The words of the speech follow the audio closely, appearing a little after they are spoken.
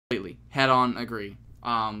completely head-on agree.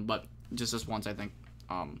 But just this once, I think.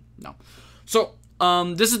 No. So,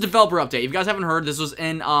 this is developer update. If you guys haven't heard, this was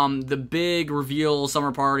in the big reveal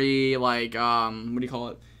summer party, like what do you call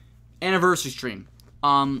it? Anniversary stream.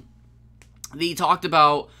 They talked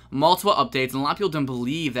about multiple updates, and a lot of people didn't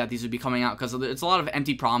believe that these would be coming out because it's a lot of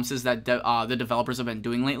empty promises that the developers have been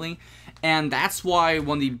doing lately, and that's why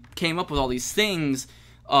when they came up with all these things,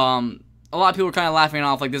 a lot of people were kind of laughing it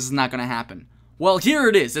off like this is not going to happen. Well, here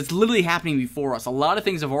it is. It's literally happening before us. A lot of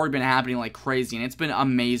things have already been happening like crazy, and it's been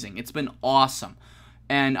amazing. It's been awesome,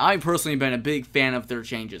 and I've personally been a big fan of their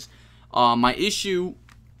changes. My issue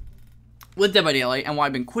with Dead by Daylight and why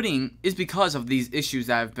I've been quitting is because of these issues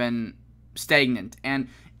that have been stagnant, and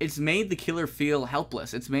it's made the killer feel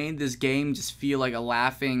helpless. It's made this game just feel like a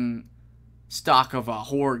laughing stock of a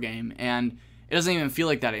horror game, and it doesn't even feel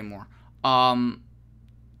like that anymore.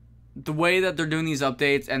 The way that they're doing these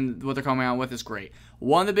updates and what they're coming out with is great.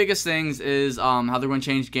 One of the biggest things is how they're going to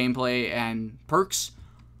change gameplay and perks.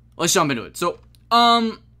 Let's jump into it. So,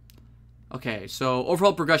 okay, so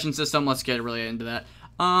overall progression system, let's get really into that.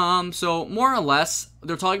 So more or less,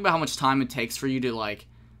 they're talking about how much time it takes for you to, like,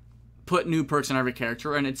 put new perks on every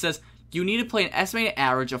character, and it says you need to play an estimated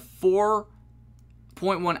average of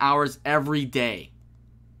 4.1 hours every day.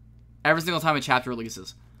 Every single time a chapter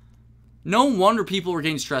releases. No wonder people were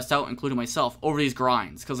getting stressed out, including myself, over these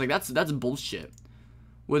grinds, because, like, that's bullshit.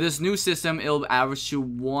 With this new system, it'll average to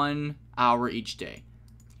 1 hour each day.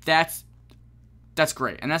 That's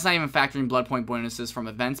great, and that's not even factoring blood point bonuses from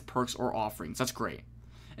events, perks, or offerings. That's great.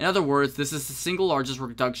 In other words, this is the single largest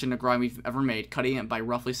reduction to grind we've ever made, cutting it by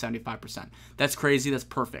roughly 75%. That's crazy. That's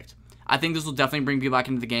perfect. I think this will definitely bring people back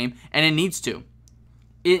into the game, and it needs to.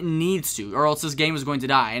 It needs to, or else this game is going to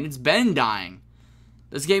die, and it's been dying.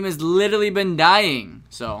 This game has literally been dying.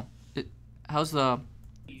 So, how's the...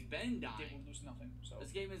 He's been dying.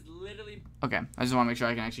 This game is literally... Okay, I just want to make sure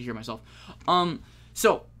I can actually hear myself.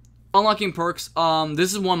 So, unlocking perks.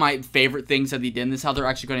 This is one of my favorite things that they did. And this is how they're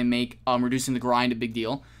actually going to make reducing the grind a big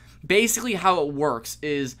deal. Basically, how it works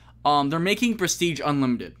is they're making Prestige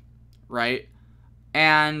unlimited, right?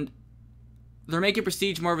 And they're making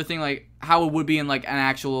Prestige more of a thing like how it would be in like an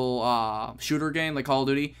actual shooter game like Call of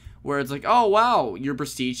Duty, where it's like, oh wow, you're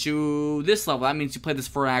Prestige to this level. That means you played this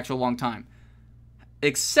for an actual long time.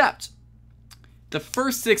 Except the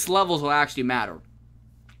first 6 levels will actually matter,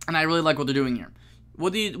 and I really like what they're doing here.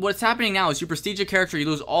 What's happening now is you prestige a character, you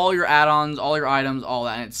lose all your add-ons, all your items, all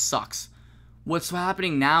that, and it sucks. What's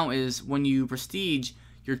happening now is when you prestige,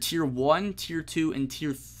 your tier 1, tier 2, and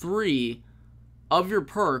tier 3 of your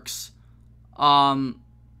perks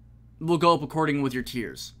will go up according with your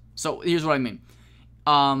tiers. So here's what I mean.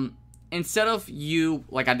 Instead of you,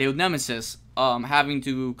 like I did with Nemesis, having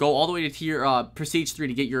to go all the way to tier prestige 3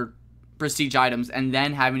 to get your prestige items and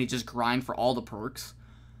then having to just grind for all the perks,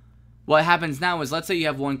 what happens now is, let's say you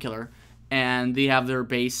have one killer and they have their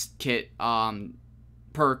base kit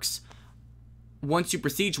perks. Once you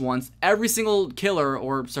prestige once, every single killer,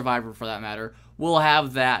 or survivor for that matter, will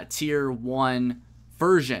have that tier 1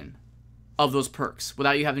 version of those perks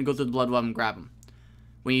without you having to go through the blood web and grab them.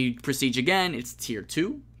 When you prestige again, it's tier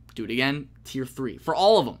 2, do it again, tier 3, for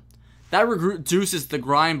all of them. That reduces the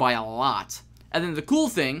grind by a lot. And then the cool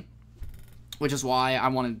thing, which is why I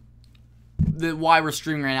wanted... why we're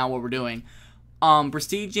streaming right now, what we're doing,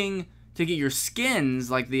 prestiging to get your skins,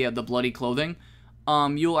 like the bloody clothing,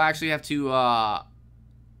 you'll actually have to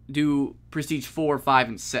do prestige 4, 5,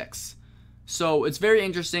 and 6. So it's very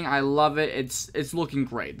interesting. I love it. It's looking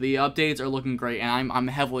great. The updates are looking great, and I'm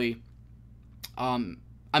heavily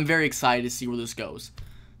I'm very excited to see where this goes.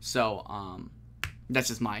 So that's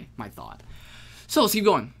just my thought. So let's keep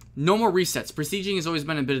going. No more resets. Prestiging has always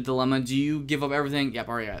been a bit of a dilemma. Do you give up everything? Yep,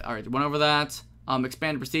 alright, went over that.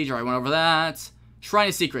 Expanded prestige, alright, went over that. Shrine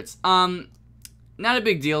of Secrets. Not a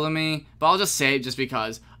big deal to me, but I'll just say it just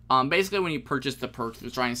because. Basically, when you purchase the perk, the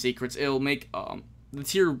Shrine of Secrets, it'll make the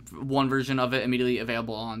tier 1 version of it immediately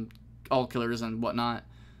available on all killers and whatnot.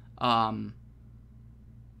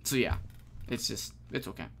 So yeah, it's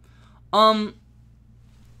okay. Hold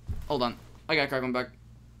on, I gotta crack one back.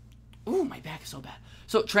 Ooh, my back is so bad.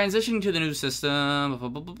 So, transitioning to the new system, blah,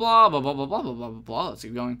 blah, blah, blah, blah, blah, blah, blah, blah, blah, blah. Let's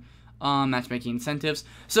keep going. Matchmaking incentives.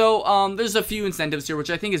 So, there's a few incentives here, which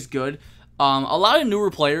I think is good. A lot of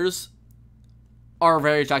newer players are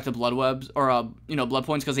very attracted to blood webs, or, blood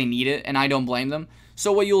points because they need it, and I don't blame them.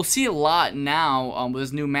 So, what you'll see a lot now, with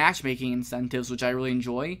this new matchmaking incentives, which I really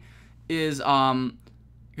enjoy, is,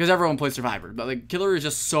 because everyone plays Survivor, but, like, Killer is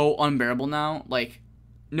just so unbearable now, like,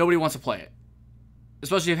 nobody wants to play it.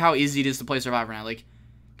 Especially with how easy it is to play Survivor now. Like,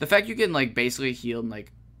 the fact you can, like, basically heal in,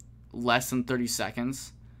 like, less than 30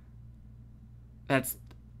 seconds that's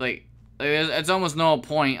like it's almost no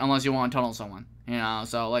point unless you want to tunnel someone, you know.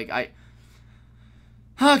 So like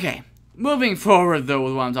okay, moving forward though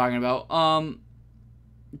with what I'm talking about,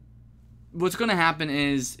 what's gonna happen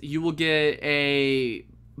is you will get a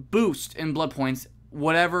boost in blood points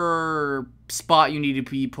whatever spot you need to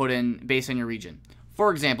be put in based on your region.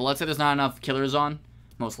 For example, let's say there's not enough killers on,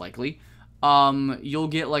 most likely. You'll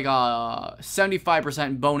get like a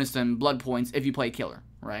 75% bonus in blood points if you play killer,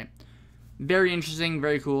 right? Very interesting,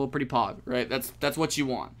 very cool, pretty pog, right? That's what you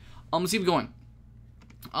want. Let's keep going.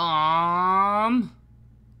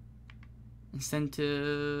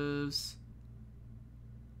 Incentives.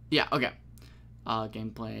 Yeah, okay.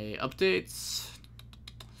 Gameplay updates.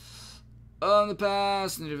 In the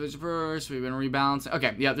past, individual first, we've been rebalancing.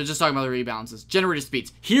 Okay, yeah, they're just talking about the rebalances. Generator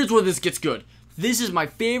speeds. Here's where this gets good. This is my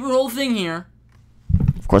favorite whole thing here.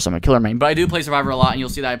 Of course, I'm a killer main, but I do play Survivor a lot, and you'll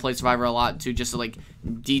see that I play Survivor a lot to just, like,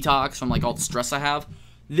 detox from, like, all the stress I have.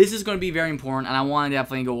 This is going to be very important, and I want to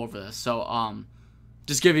definitely go over this. So,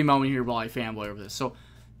 just give me a moment here while I fanboy over this. So,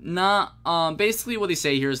 basically what they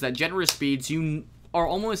say here is that generator speeds, you are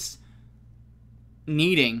almost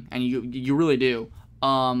needing, and you really do,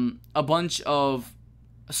 a bunch of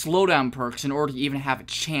slowdown perks in order to even have a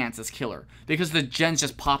chance as killer, because the gens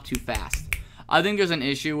just pop too fast. I think there's an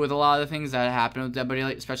issue with a lot of the things that happen with Dead by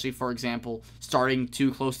Daylight, especially, for example, starting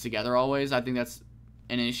too close together always. I think that's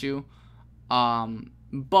an issue. The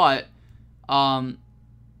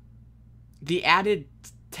added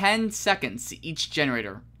 10 seconds to each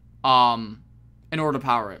generator in order to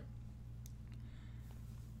power it.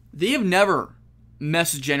 They have never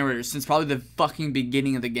messed with generators since probably the fucking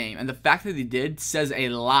beginning of the game, and the fact that they did says a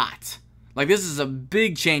lot. Like, this is a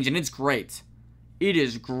big change, and it's great. It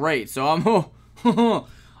is great. So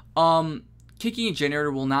kicking a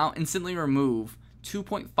generator will now instantly remove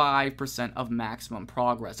 2.5% of maximum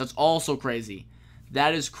progress. That's also crazy.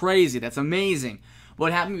 That is crazy. That's amazing.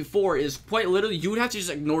 What happened before is quite literally you would have to just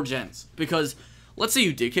ignore gens, because let's say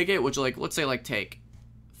you did kick it, which, like, let's say like take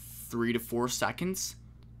 3 to 4 seconds.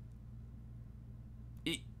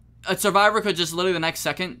 A survivor could just literally the next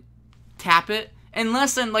second tap it in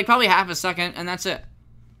less than, like, probably half a second, and that's it.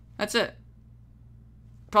 That's it.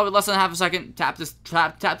 Probably less than half a second, tap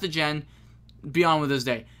the gen, be on with this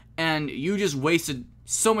day. And you just wasted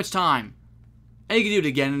so much time. And you can do it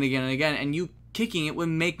again and again and again, and you kicking it would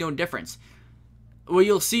make no difference. Well,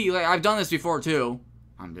 you'll see, like, I've done this before too.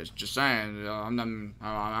 I'm just saying,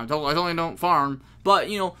 I totally don't farm. But,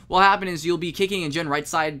 you know, what'll happen is you'll be kicking a gen right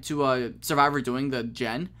side to a survivor doing the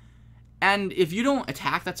gen. And if you don't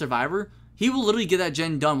attack that survivor, he will literally get that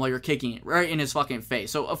gen done while you're kicking it right in his fucking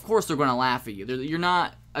face. So, of course, they're going to laugh at you. You're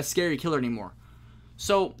not a scary killer anymore.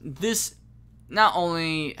 So, this not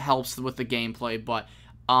only helps with the gameplay, but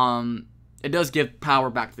it does give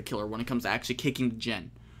power back to the killer when it comes to actually kicking the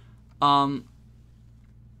gen. So,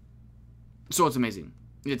 it's amazing.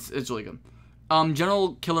 It's really good.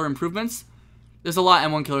 General killer improvements. There's a lot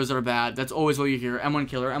of M1 killers that are bad. That's always what you hear. M1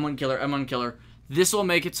 killer, M1 killer, M1 killer. This will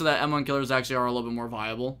make it so that M1 killers actually are a little bit more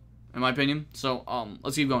viable, in my opinion. So,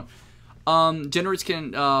 let's keep going. Generators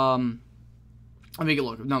can, let me take a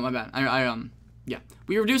look. No, my bad. Yeah.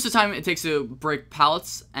 We reduce the time it takes to break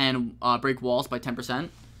pallets and, break walls by 10%.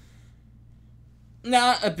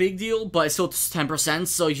 Not a big deal, but still it's 10%,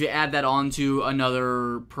 so if you add that on to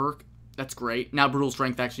another perk, that's great. Now, brutal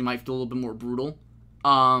strength actually might feel a little bit more brutal.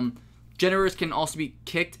 Generators can also be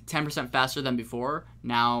kicked 10% faster than before.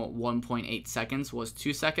 Now, 1.8 seconds was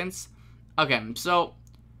 2 seconds. Okay, so,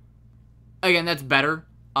 again, that's better.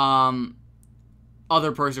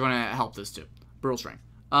 Other perks are going to help this too. Brutal strength.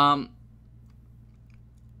 I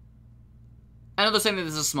know they're saying that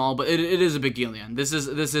this is small, but it is a big deal in the end. This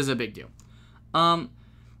is a big deal.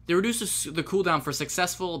 They reduce the cooldown for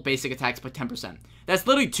successful basic attacks by 10%. That's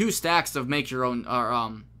literally 2 stacks of make your own,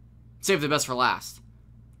 or, save the best for last.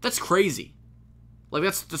 That's crazy. Like,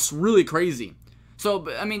 that's really crazy. So,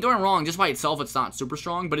 I mean, don't get me wrong, just by itself it's not super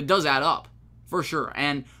strong, but it does add up, for sure.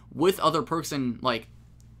 And with other perks and, like,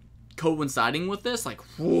 coinciding with this, like,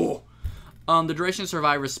 whoa. The duration of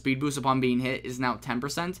survivor's speed boost upon being hit is now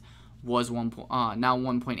 10%, was now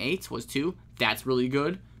 1.8, was 2. That's really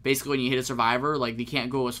good. Basically, when you hit a survivor, like, they can't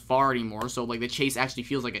go as far anymore, so, like, the chase actually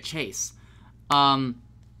feels like a chase. Yeah,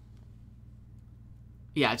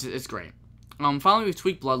 it's great. Finally, we've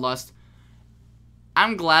tweaked Bloodlust.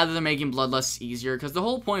 I'm glad that they're making Bloodlust easier, because the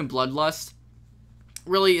whole point of Bloodlust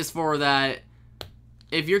really is for that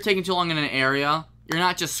if you're taking too long in an area, you're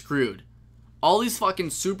not just screwed. All these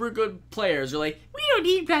fucking super good players are like, we don't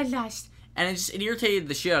need Bloodlust. And it irritated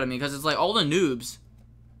the shit out of me, because it's like all the noobs,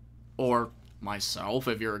 or myself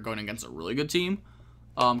if you're going against a really good team,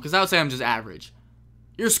 because I would say I'm just average.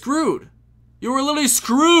 you're screwed. You were literally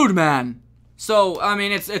screwed, man. So, I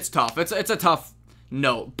mean, it's tough. It's a tough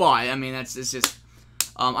note, but, I mean, it's just,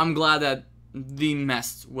 I'm glad that they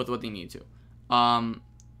messed with what they need to.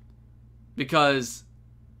 Because,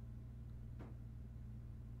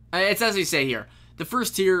 it's as they say here, the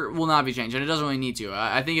first tier will not be changed, and it doesn't really need to.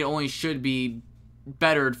 I think it only should be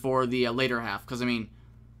bettered for the later half, because, I mean,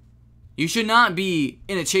 you should not be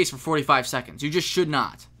in a chase for 45 seconds. You just should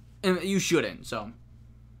not. And you shouldn't, so.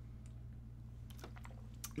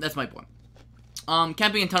 That's my point.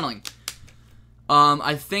 Camping and tunneling.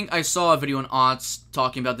 I think I saw a video on Otts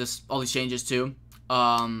talking about all these changes too.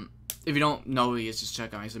 If you don't know who he is, just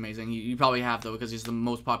check out him. He's amazing. You probably have, though, because he's the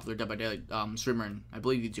most popular Dead by Daylight streamer and, I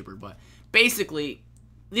believe, YouTuber. But basically,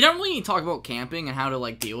 they don't really talk about camping and how to,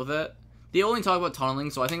 like, deal with it. They only talk about tunneling,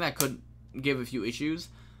 so I think that could give a few issues.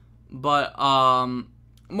 But,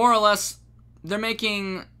 more or less, they're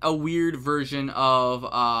making a weird version of,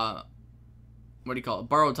 what do you call it?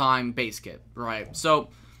 Borrow time base kit, right? So,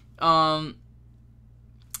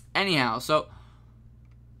 anyhow, so,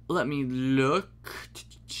 let me look.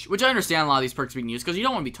 Which I understand a lot of these perks being used, because you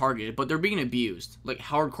don't want to be targeted, but they're being abused. Like,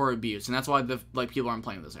 hardcore abused, and that's why, people aren't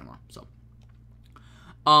playing with this anymore, so.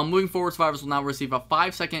 Moving forward, survivors will now receive a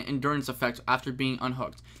 5-second endurance effect after being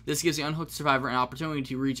unhooked. This gives the unhooked survivor an opportunity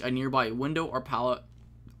to reach a nearby window or pallet,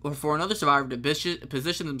 or for another survivor to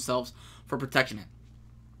position themselves for protection hit.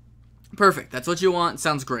 Perfect. That's what you want.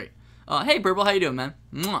 Sounds great. Hey, Purple, how you doing, man?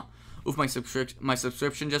 Mwah. Oof, my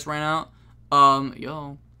subscription just ran out.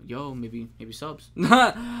 Yo, maybe subs.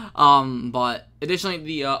 But additionally,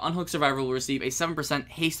 the unhooked survivor will receive a 7%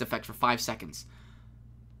 haste effect for 5 seconds.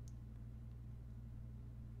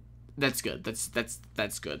 That's good.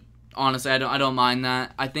 That's good. Honestly, I don't mind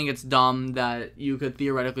that. I think it's dumb that you could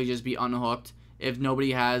theoretically just be unhooked if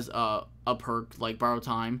nobody has a perk like borrow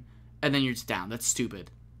time, and then you're just down. That's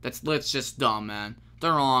stupid. That's just dumb, man.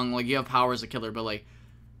 They're wrong. Like, you have power as a killer, but like,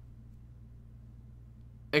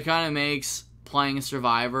 it kind of makes playing a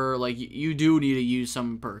survivor, like, you do need to use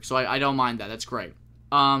some perks, so I don't mind that. That's great.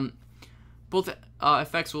 Both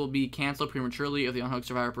effects will be canceled prematurely if the unhooked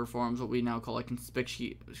survivor performs what we now call a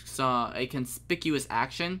conspicuous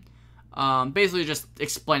action. Basically just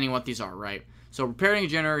explaining what these are, right? So, repairing a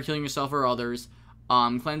generator, healing yourself or others,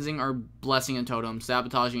 cleansing or blessing a totem,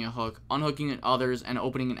 sabotaging a hook, unhooking others, and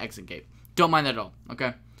opening an exit gate. Don't mind that at all,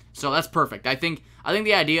 okay? So that's perfect. I think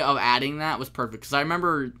the idea of adding that was perfect, because I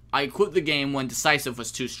remember I quit the game when Decisive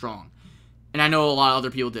was too strong. And I know a lot of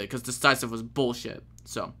other people did, because Decisive was bullshit.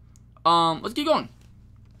 So, let's keep going.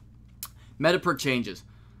 Meta perk changes.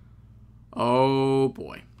 Oh,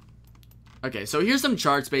 boy. Okay, so here's some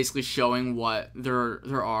charts basically showing what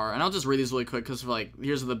there are. And I'll just read these really quick, because, like,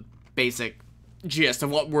 here's the basic gist of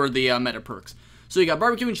what were the meta perks. So you got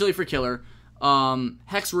Barbecue and Chili for Killer,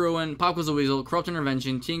 Hex Ruin, Pop Goes the Weasel, Corrupt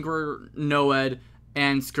Intervention, Tinkerer, Noed,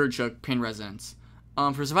 and Scourgehook, Pain Resonance.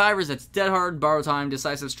 For survivors, that's Dead Hard, Borrow Time,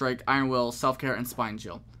 Decisive Strike, Iron Will, Self-Care, and Spine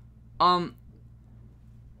Chill. I'll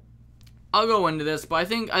go into this, but I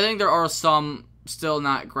think there are some still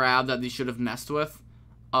not grabbed that they should have messed with.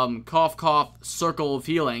 Cough, cough, Circle of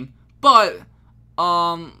Healing, but,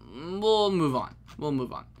 we'll move on.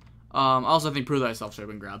 I also think Prove Thyself should have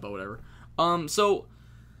been grabbed, but whatever. So,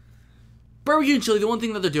 Barbecue and Chili, the one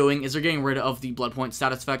thing that they're doing is they're getting rid of the blood point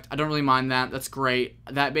status effect. I don't really mind that. That's great.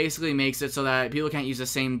 That basically makes it so that people can't use the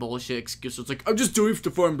same bullshit excuse. So it's like, I'm just doing it to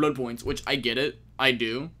farm blood points, which I get it. I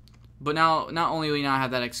do. But now, not only do we not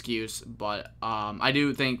have that excuse, but I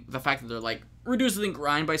do think the fact that they're, like, reducing the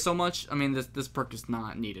grind by so much, I mean, this perk is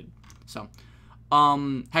not needed. So,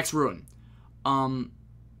 Hex Ruin. I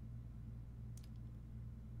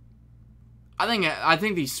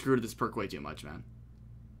think they screwed this perk way too much, man.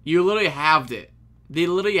 You literally halved it. They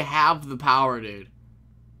literally have the power, dude.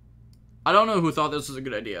 I don't know who thought this was a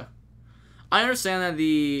good idea. I understand that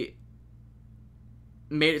they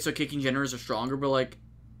made it so kicking generators are stronger, but, like,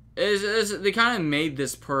 they kind of made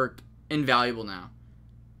this perk invaluable now.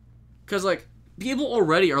 Because, like, people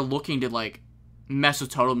already are looking to, like, mess with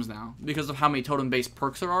totems now because of how many totem-based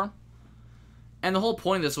perks there are. And the whole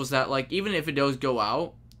point of this was that, like, even if it does go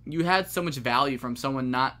out, you had so much value from someone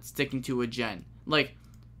not sticking to a gen. Like,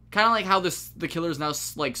 kind of like how the killer is now,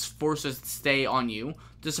 like, forced to stay on you.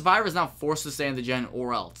 The survivor is now forced to stay on the gen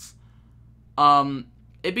or else.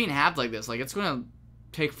 It being halved like this, like, it's going to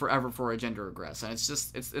take forever for a gen to regress. And it's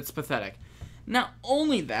just, it's pathetic. Not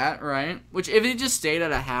only that, right? Which, if it just stayed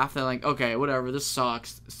at a half, then, like, okay, whatever, this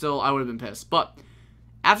sucks. Still, I would have been pissed. But,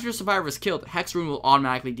 after a survivor is killed, Hex Rune will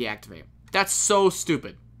automatically deactivate. That's so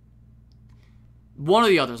stupid. One or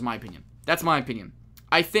the other is my opinion. That's my opinion.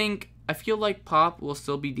 I feel like Pop will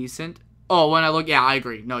still be decent. Oh, when I look, yeah, I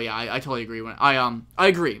agree. No, yeah, I totally agree. I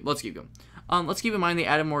agree. Let's keep going. Let's keep in mind they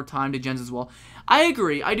added more time to gens as well. I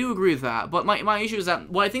agree. I do agree with that. But my issue is that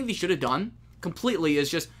what I think they should have done completely is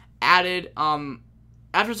just added,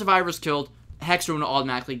 after survivor's killed, Hex Ruin will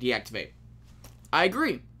automatically deactivate. I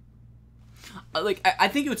agree. Like, I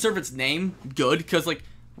think it would serve its name good, because, like,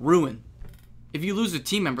 Ruin. If you lose a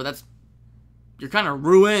team member, you're kind of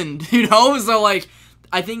ruined, you know? So, like,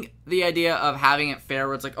 I think the idea of having it fair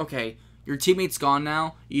where it's like, okay, your teammate's gone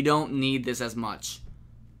now, you don't need this as much.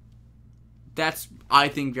 That's, I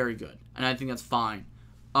think, very good. And I think that's fine.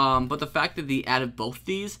 But the fact that they added both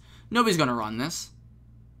these, nobody's gonna run this.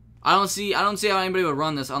 I don't see how anybody would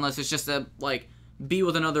run this unless it's just to, like, be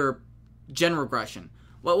with another gen regression.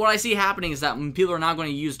 Well, what I see happening is that people are now going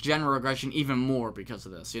to use gen regression even more because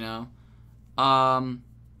of this, you know? But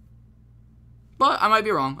I might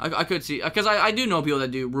be wrong. I could see, because I do know people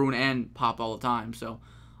that do Ruin and Pop all the time, so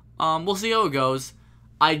we'll see how it goes.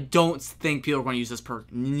 I don't think people are going to use this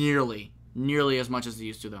perk nearly as much as they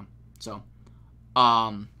used to, though. So,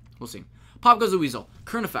 we'll see. Pop goes the Weasel.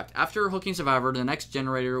 Current effect. After hooking Survivor, the next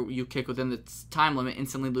generator you kick within its time limit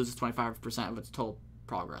instantly loses 25% of its total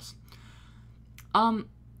progress.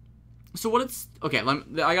 So what it's... Okay, I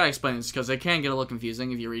gotta explain this because it can get a little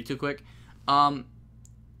confusing if you read too quick.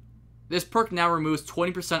 This perk now removes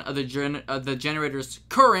 20% of the generator's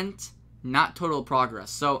current, not total progress.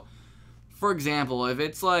 So, for example, if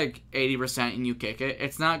it's like 80% and you kick it,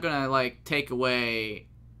 it's not gonna, like, take away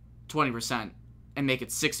 20% and make it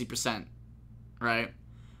 60%, right?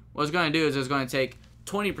 What it's gonna do is it's gonna take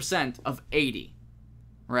 20% of 80,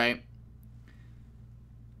 right?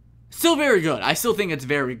 Still very good. I still think it's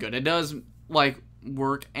very good. It does, like,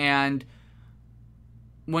 work, and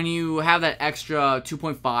when you have that extra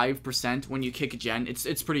 2.5% when you kick a gen,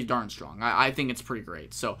 it's pretty darn strong. I think it's pretty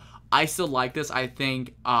great. So, I still like this. I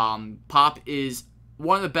think Pop is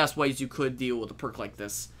one of the best ways you could deal with a perk like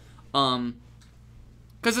this. Because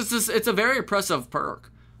it's a very impressive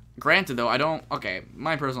perk. Granted, though, okay,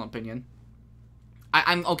 my personal opinion,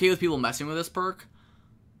 I'm okay with people messing with this perk.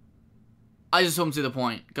 I just don't see the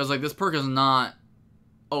point, because, like, this perk is not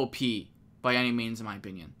OP by any means, in my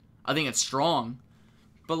opinion. I think it's strong,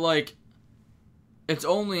 but, like, it's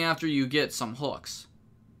only after you get some hooks,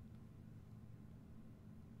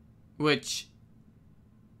 which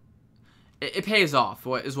it pays off,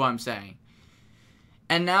 is what I'm saying.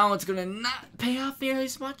 And now it's gonna not pay off nearly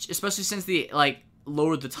as much, especially since they, like,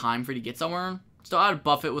 lowered the time for you to get somewhere. So I'd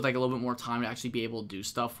buff it with, like, a little bit more time to actually be able to do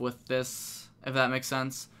stuff with this, if that makes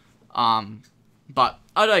sense. But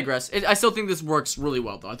I digress. I still think this works really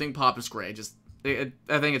well, though. I think Pop is great. I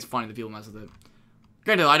think it's funny that people mess with it.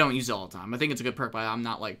 Granted, I don't use it all the time. I think it's a good perk, but I'm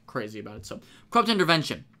not, like, crazy about it. So, Corrupt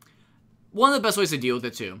Intervention. One of the best ways to deal with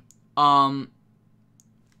it, too. Corrupt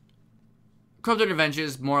Intervention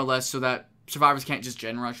is more or less so that survivors can't just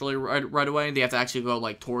gen rush right away. They have to actually go,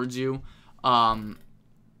 like, towards you while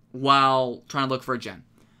trying to look for a gen.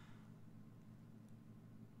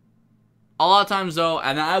 A lot of times, though,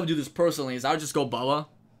 and I would do this personally, is I would just go Boa,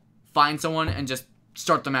 find someone, and just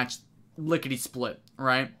start the match lickety-split,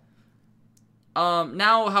 right?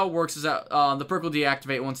 Now how it works is that the perk will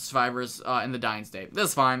deactivate once the survivor is in the dying state.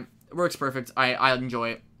 That's fine. It works perfect. I enjoy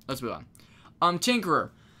it. Let's move on. Tinkerer.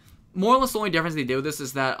 More or less the only difference they do with this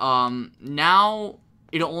is that now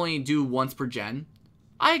it'll only do once per gen.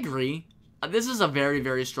 I agree. This is a very,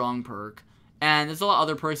 very strong perk, and there's a lot of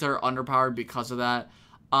other perks that are underpowered because of that.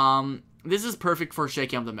 This is perfect for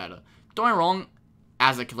shaking up the meta. Don't get me wrong,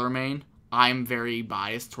 as a killer main, I'm very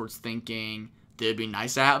biased towards thinking that it'd be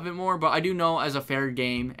nice to have it more, but I do know as a fair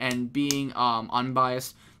game and being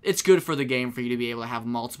unbiased, it's good for the game for you to be able to have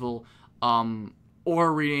multiple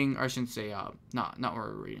aura reading, or I shouldn't say not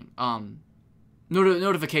aura reading,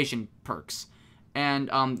 notification perks. And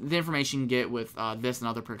the information you get with this and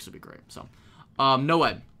other perks would be great. So,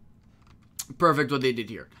 NOED. Perfect what they did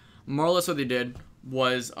here. More or less what they did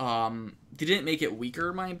was they didn't make it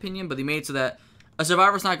weaker, in my opinion, but they made it so that a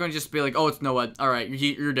survivor's not going to just be like, oh, it's NOED. Alright,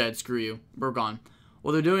 you're dead. Screw you. We're gone.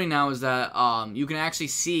 What they're doing now is that you can actually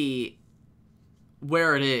see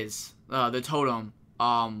where it is, the totem,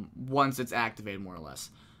 once it's activated, more or less.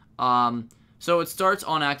 So it starts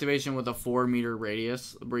on activation with a 4-meter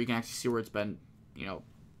radius, where you can actually see where it's been, you know,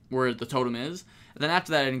 where the totem is. And then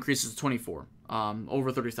after that, it increases to 24.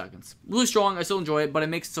 Over 30 seconds. Really strong. I still enjoy it, but it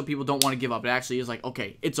makes it so people don't want to give up. It actually is like,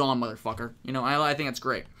 okay, it's on, motherfucker. You know, I think that's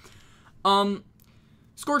great.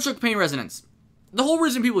 Scorch Hook Pain Resonance. The whole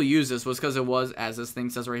reason people use this was because it was, as this thing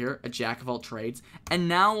says right here, a jack of all trades. And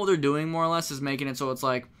now what they're doing, more or less, is making it so it's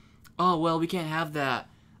like, oh, well, we can't have that.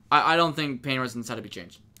 I don't think Pain Resonance had to be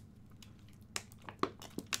changed.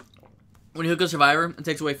 When you hook a survivor, it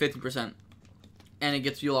takes away 50%. And it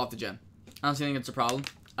gets fuel off the gen. I don't think it's a problem.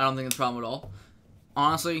 I don't think it's a problem at all.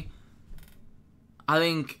 Honestly, I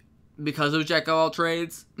think because of Jack of all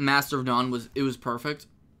trades, Master of None was perfect.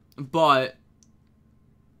 But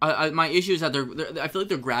my issue is that I feel like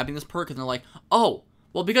they're grabbing this perk and they're like, oh,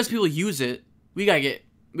 well, because people use it, we gotta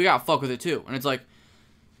fuck with it too. And it's like,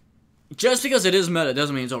 just because it is meta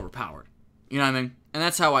doesn't mean it's overpowered. You know what I mean? And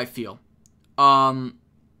that's how I feel.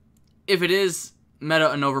 If it is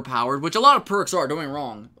meta and overpowered, which a lot of perks are, don't get me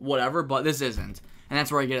wrong, whatever, but this isn't. And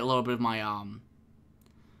that's where I get a little bit of my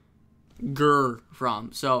grr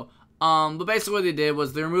from. So, but basically what they did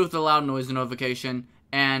was they removed the loud noise notification,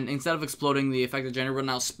 and instead of exploding, the affected generator will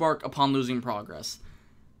now spark upon losing progress.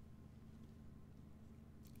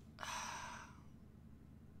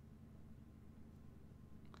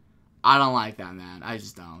 I don't like that, man. I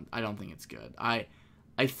just don't. I don't think it's good. I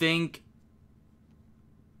think,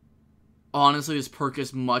 honestly, this perk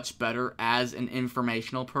is much better as an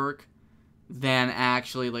informational perk than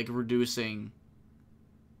actually, like, reducing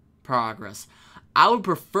progress. I would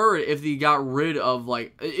prefer it if they got rid of,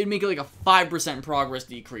 like, it'd make it like a 5% progress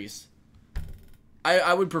decrease.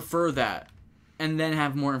 I would prefer that. And then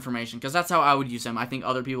have more information, because that's how I would use them. I think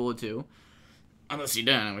other people would too. Unless you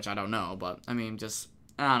didn't, which I don't know, but, I mean, just,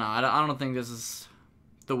 I don't know. I don't think this is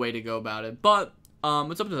the way to go about it. But,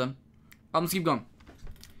 it's up to them. Let's keep going.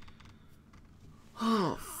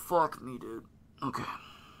 Oh, fuck me, dude. Okay.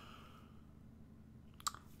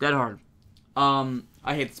 Dead Hard.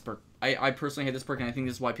 I hate this perk. I personally hate this perk, and I think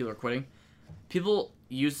this is why people are quitting. People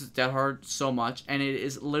use this Dead Hard so much, and it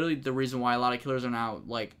is literally the reason why a lot of killers are now,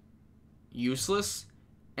 like, useless,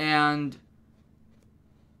 and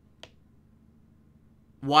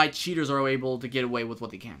why cheaters are able to get away with what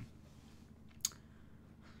they can.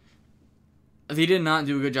 They did not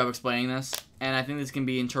do a good job explaining this, and I think this can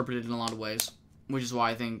be interpreted in a lot of ways, which is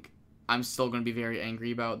why I think I'm still going to be very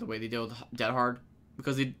angry about the way they deal with Dead Hard,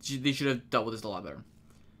 because they should have dealt with this a lot better.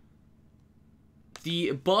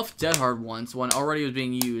 The buff Dead Hard once, when already was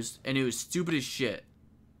being used, and it was stupid as shit.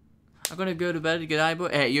 I'm gonna go to bed, good night, boy.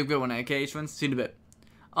 Hey, you have a good one, okay, friends? See you in a bit.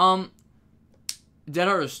 Dead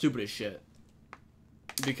Hard is stupid as shit.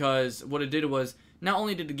 Because what it did was, not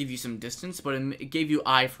only did it give you some distance, but it gave you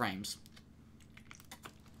iframes.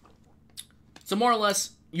 So more or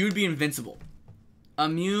less, you would be invincible.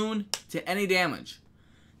 Immune to any damage.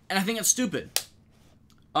 And I think it's stupid.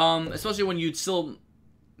 Especially when you'd still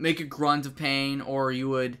make a grunt of pain, or you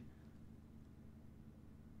would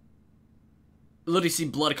literally see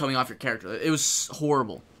blood coming off your character. It was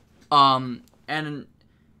horrible. And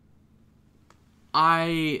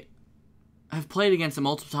I have played against it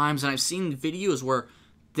multiple times, and I've seen videos where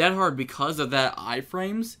Dead Hard, because of that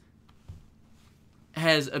iframes,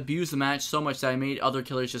 has abused the match so much that I made other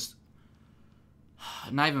killers just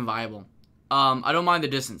not even viable. I don't mind the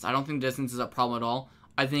distance. I don't think the distance is a problem at all.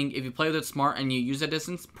 I think if you play with it smart and you use that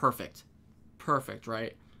distance, perfect. Perfect,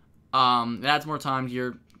 right? It adds more time to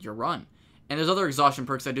your run. And there's other exhaustion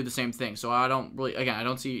perks that do the same thing. So I don't really, again, I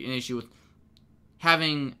don't see an issue with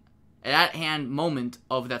having an at-hand moment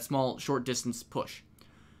of that small, short distance push.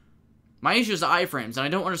 My issue is the iframes, and I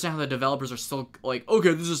don't understand how the developers are still like,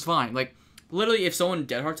 okay, this is fine. Like, literally, if someone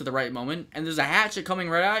Dead Hearts at the right moment, and there's a hatchet coming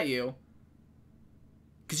right at you,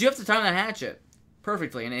 because you have to time that hatchet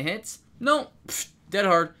perfectly, and it hits, no, Dead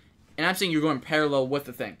Hard, and I'm saying you're going parallel with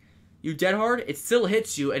the thing. You Dead Hard, it still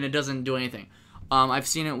hits you, and it doesn't do anything. I've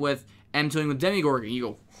seen it with M2ing with Demigorgon. You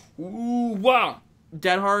go, ooh, wow.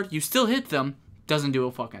 Dead Hard, you still hit them, doesn't do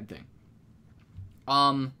a fucking thing.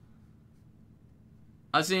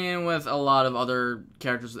 I've seen it with a lot of other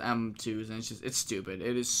characters with M2s, and it's stupid.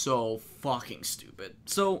 It is so fucking stupid.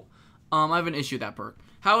 So, I have an issue with that perk.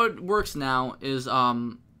 How it works now is,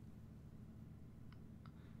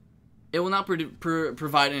 it will not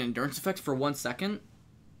provide an endurance effect for 1 second,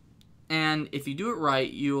 and if you do it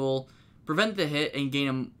right, you'll prevent the hit and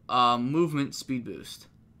gain a movement speed boost.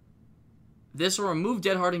 This will remove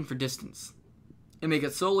Dead Harding for distance, and make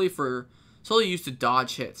it solely used to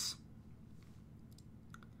dodge hits.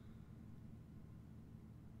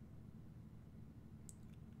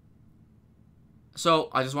 So,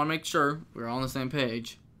 I just want to make sure we're all on the same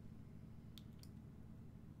page.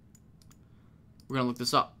 We're going to look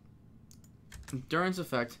this up. Endurance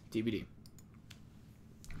effect, DBD.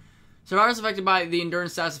 Survivors affected by the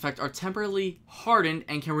endurance status effect are temporarily hardened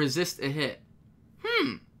and can resist a hit.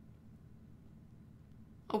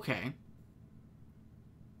 Okay.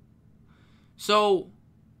 So,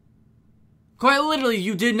 quite literally,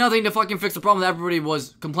 you did nothing to fucking fix the problem that everybody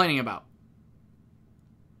was complaining about.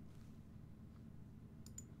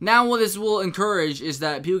 Now what this will encourage is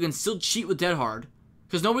that people can still cheat with Dead Hard.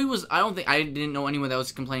 Because nobody was, I didn't know anyone that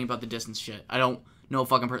was complaining about the distance shit. I don't know a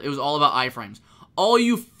fucking person. It was all about iframes. All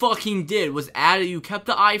you fucking did was you kept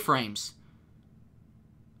the iframes.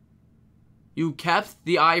 You kept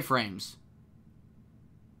the iframes.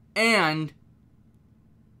 And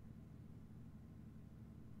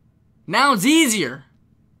now it's easier.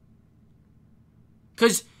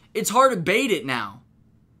 Because it's hard to bait it now.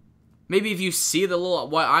 Maybe if you see the little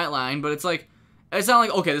white outline, but it's like, it's not like,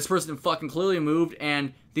 okay, this person fucking clearly moved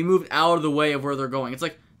and they moved out of the way of where they're going. It's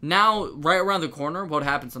like, now, right around the corner, what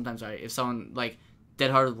happens sometimes, right, if someone, like,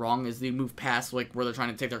 Dead Hard is wrong is they move past, like, where they're trying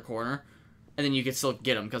to take their corner, and then you can still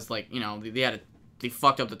get them, because, like, you know, they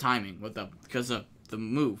fucked up the timing with because of the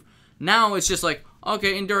move. Now, it's just like,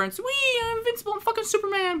 okay, endurance, wee, I'm invincible, I'm fucking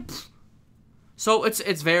Superman. Pfft. So,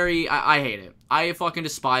 it's very, I hate it. I fucking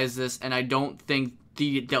despise this, and I don't think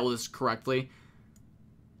they dealt with this correctly.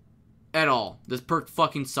 At all. This perk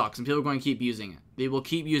fucking sucks, and people are going to keep using it. They will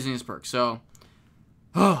keep using this perk, so...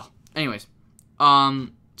 anyways.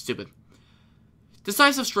 Stupid.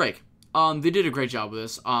 Decisive Strike. They did a great job with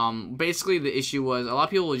this. Basically, the issue was, a lot of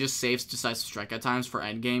people will just save Decisive Strike at times for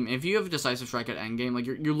endgame. If you have Decisive Strike at endgame, like,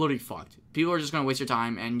 you're literally fucked. People are just going to waste your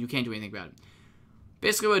time, and you can't do anything about it.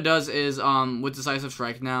 Basically, what it does is, with Decisive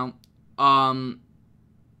Strike now,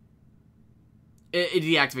 it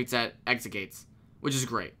deactivates at exit gates, which is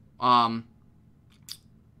great. I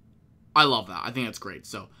love that. I think that's great.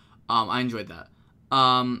 So, I enjoyed that.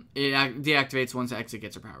 It deactivates once the exit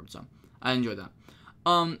gates are powered. So, I enjoyed that.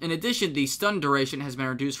 In addition, the stun duration has been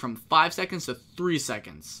reduced from 5 seconds to 3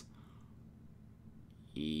 seconds.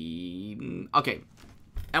 Okay.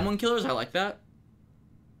 M1 killers, I like that.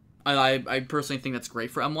 I personally think that's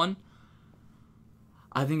great for M1.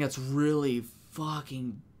 I think that's really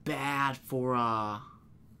fucking bad for,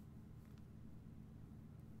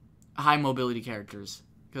 high mobility characters,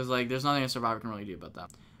 because like there's nothing a survivor can really do about that.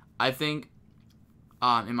 I think,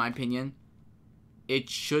 in my opinion, it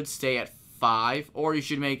should stay at 5, or you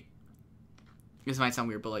should make, this might sound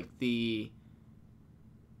weird, but like the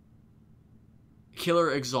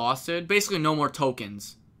killer exhausted, basically no more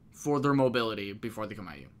tokens for their mobility before they come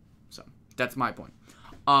at you. So that's my point.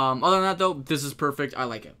 Other than that though, this is perfect. I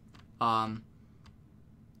like it.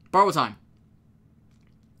 Borrow time.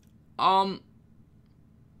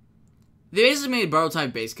 They basically made Borrow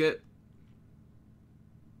Time base kit.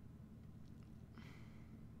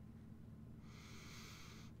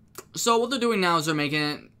 So what they're doing now is they're making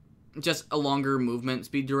it just a longer movement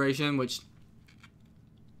speed duration, which,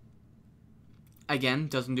 again,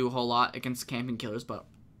 doesn't do a whole lot against camping killers, but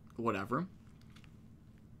whatever.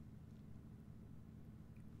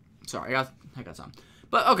 Sorry, I got some.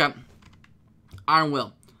 But, okay. Iron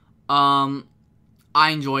Will.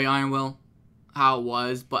 I enjoy Iron Will, how it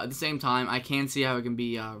was, but at the same time, I can see how it can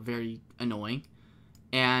be very annoying.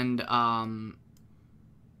 And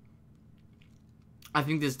I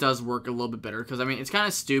think this does work a little bit better, because I mean, it's kind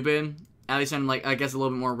of stupid, at least in like, I guess, a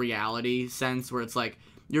little bit more reality sense, where it's like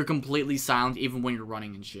you're completely silent even when you're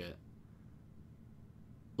running and shit.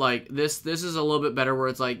 Like this is a little bit better, where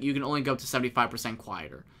it's like you can only go up to 75%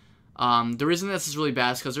 quieter. The reason this is really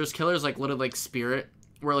bad is because there's killers like literally like Spirit,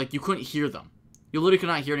 where like you couldn't hear them. You literally could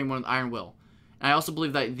not hear anyone with Iron Will. And I also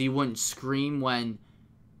believe that they wouldn't scream when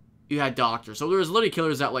you had Doctor. So there was literally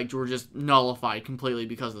killers that like were just nullified completely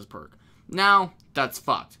because of this perk. Now, that's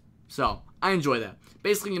fucked. So, I enjoy that.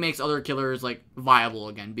 Basically, it makes other killers like viable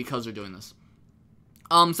again because they're doing this.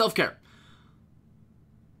 Self-care.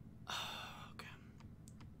 Okay.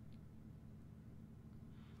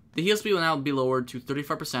 The heal speed will now be lowered to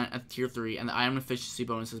 35% at tier 3, and the item efficiency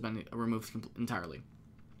bonus has been removed entirely.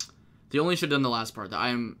 They only should have done the last part, the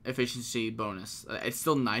item efficiency bonus. It's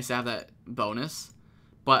still nice to have that bonus,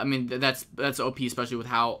 but I mean that's OP, especially with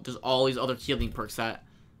how there's all these other healing perks that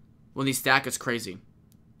when they stack, it's crazy.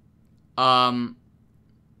 42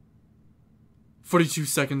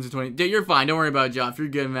 seconds and 20. Dude, you're fine. Don't worry about it, Joff. You're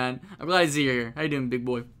good, man. I'm glad to see you here. How you doing, big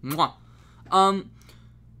boy? Mwah. I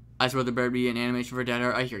swear there better be an animation for Dead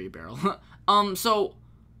Hard. I hear you, Barrel. So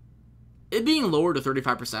it being lowered to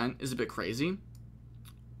 35% is a bit crazy.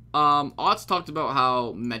 Otts talked about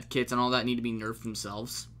how medkits and all that need to be nerfed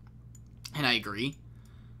themselves, and I agree.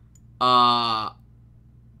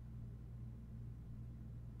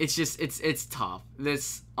 It's just, it's tough.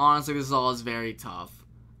 Honestly, this all is very tough.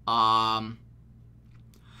 I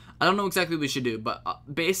don't know exactly what we should do, but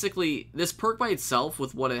basically, this perk by itself,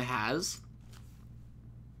 with what it has,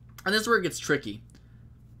 and this is where it gets tricky.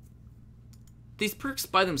 These perks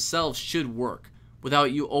by themselves should work,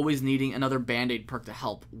 without you always needing another Band-Aid perk to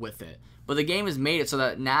help with it. But the game has made it so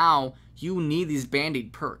that now you need these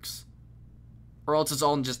band-aid perks, or else it's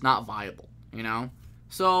all just not viable, you know?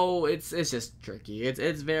 So it's just tricky.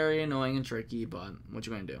 It's very annoying and tricky, but what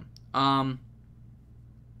you gonna do? I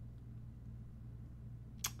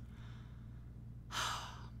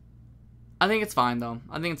think it's fine though.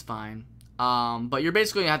 I think it's fine. But you're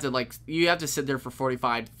basically you have to sit there for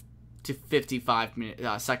 45 to 55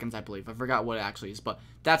 seconds, I believe. I forgot what it actually is, but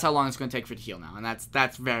that's how long it's gonna take for it to heal now, and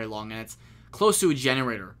that's very long, and it's close to a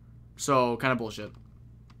generator, so kind of bullshit.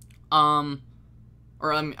 Half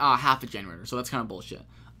a generator, so that's kind of bullshit.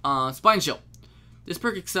 Spine Chill. This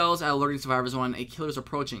perk excels at alerting survivors when a killer is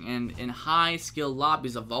approaching, and in high skill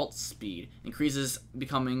lobbies, a vault speed increases,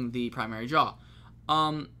 becoming the primary draw.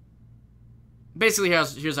 Basically,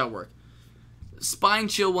 here's how it works. Spine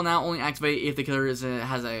Chill will now only activate if the killer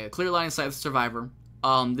has a clear line of sight of the survivor.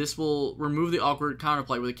 This will remove the awkward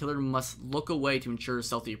counterplay where the killer must look away to ensure a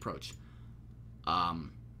stealthy approach.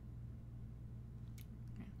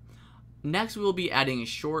 Next, we will be adding a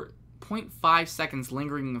short 0.5 seconds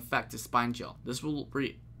lingering effect to Spine Chill. This will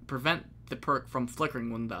prevent the perk from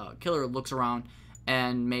flickering when the killer looks around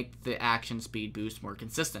and make the action speed boost more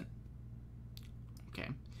consistent. Okay.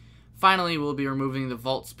 Finally, we'll be removing the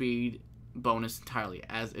vault speed bonus entirely,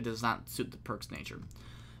 as it does not suit the perk's nature.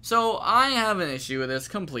 So, I have an issue with this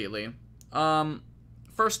completely.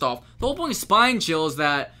 First off, the whole point of Spine Chill is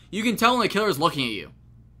that you can tell when the killer is looking at you.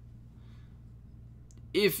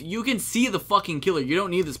 If you can see the fucking killer, you don't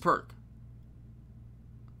need this perk.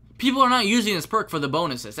 People are not using this perk for the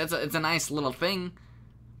bonuses. It's a nice little thing.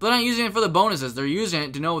 But they're not using it for the bonuses. They're using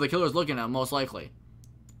it to know the killer's looking at them, most likely.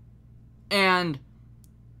 And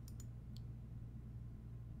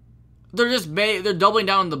they're doubling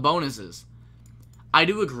down on the bonuses. I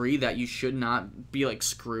do agree that you should not be, like,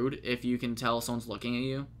 screwed if you can tell someone's looking at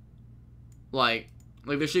you. Like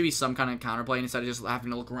there should be some kind of counterplay instead of just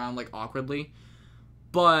having to look around, like, awkwardly.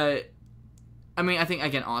 But, I mean, I think,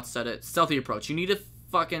 again, Ott said it. Stealthy approach. You need to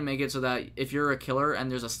fucking make it so that if you're a killer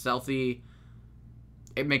and there's a stealthy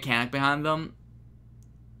mechanic behind them,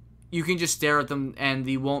 you can just stare at them and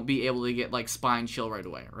you won't be able to get, like, Spine Chill right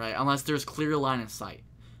away, right? Unless there's clear line of sight.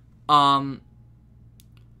 But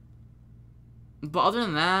other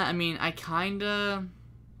than that, I mean, I kinda...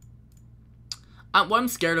 what I'm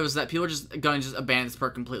scared of is that people are just gonna just abandon this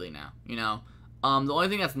perk completely now, you know? The only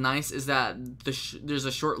thing that's nice is that there's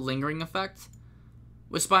a short lingering effect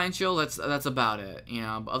with Spine Chill. That's about it, you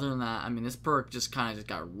know? But other than that, I mean, this perk just kind of just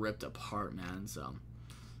got ripped apart, man, so...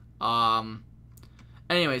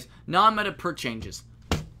 Anyways, non-meta perk changes.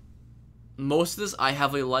 Most of this I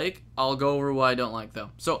heavily like. I'll go over what I don't like, though.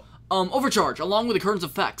 So, Overcharge, along with the current's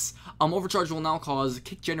effects. Overcharge will now cause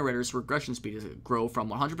kick generators' regression speed to grow from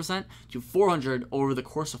 100% to 400 over the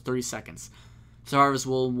course of 30 seconds. Survivors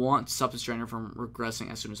will want to stop this generator from regressing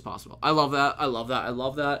as soon as possible. I love that. I love that. I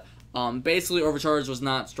love that. Basically, Overcharge was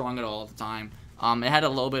not strong at all at the time. It had a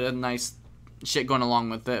little bit of nice shit going along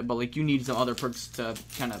with it, but, like, you need some other perks to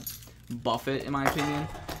kind of buff it, in my opinion.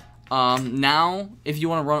 Now, if you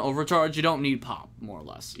want to run Overcharge, you don't need Pop, more or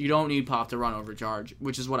less. You don't need Pop to run Overcharge,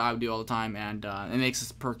 which is what I would do all the time, and it makes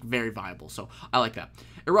this perk very viable, so I like that.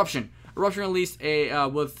 Eruption. Eruption released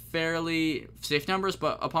with fairly safe numbers,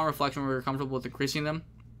 but upon reflection, we were comfortable with increasing them.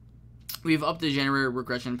 We've upped the generator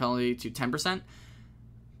regression penalty to 10%.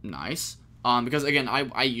 Nice. Because, again,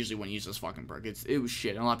 I usually wouldn't use this fucking perk. It was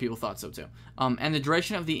shit, and a lot of people thought so, too. And the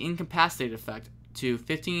duration of the incapacitated effect to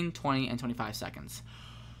 15, 20, and 25 seconds.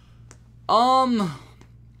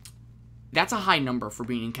 That's a high number for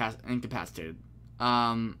being incapacitated.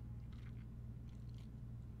 I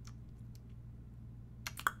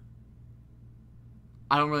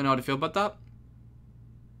don't really know how to feel about that.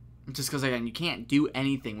 Just because, again, you can't do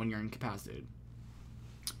anything when you're incapacitated.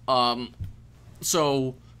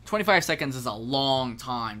 So 25 seconds is a long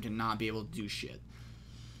time to not be able to do shit.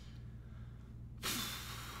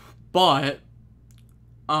 But,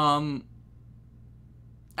 and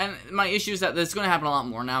my issue is that this is going to happen a lot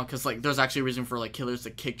more now, because, like, there's actually a reason for, like, killers to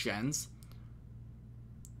kick gens.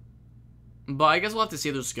 But I guess we'll have to see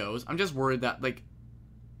how this goes. I'm just worried that, like,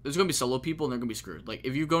 there's going to be solo people and they're going to be screwed. Like,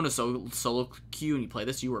 if you go into solo queue and you play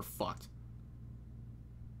this, you are fucked.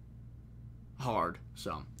 Hard.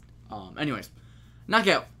 So, anyways.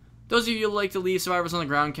 Knockout. Those of you who like to leave survivors on the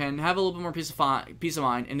ground can have a little bit more peace of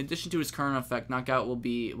mind. In addition to its current effect, Knockout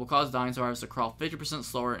will cause dying survivors to crawl 50%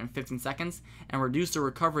 slower in 15 seconds and reduce their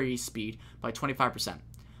recovery speed by 25%.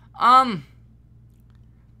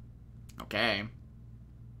 Okay.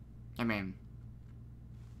 I mean,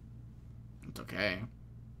 it's okay.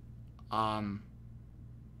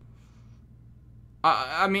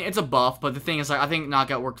 I mean, it's a buff, but the thing is, like, I think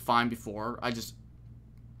Knockout worked fine before. I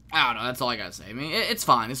don't know, that's all I gotta say. I mean, it's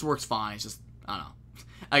fine. This works fine. It's just, I don't know.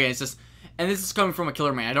 Again, it's just, and this is coming from a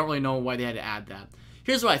killer main. I don't really know why they had to add that.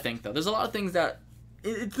 Here's what I think, though. There's a lot of things that,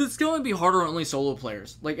 it's going to be harder on only solo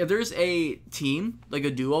players. Like, if there's a team, like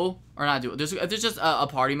a duo, or not a duo, if there's just a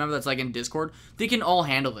party member that's, like, in Discord, they can all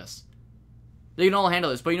handle this. They can all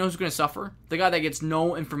handle this, but you know who's going to suffer? The guy that gets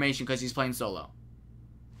no information because he's playing solo.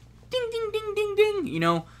 Ding, ding, ding, ding, ding. You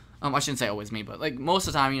know, I shouldn't say always me, but like most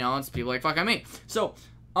of the time, you know, it's people like fucking me. So,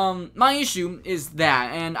 my issue is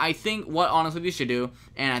that, and I think what honestly they should do,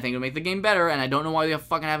 and I think it'll make the game better, and I don't know why they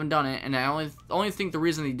fucking haven't done it, and I only think the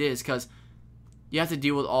reason they did is because you have to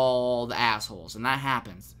deal with all the assholes, and that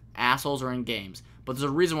happens. Assholes are in games, but there's a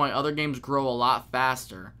reason why other games grow a lot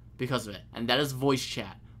faster because of it, and that is voice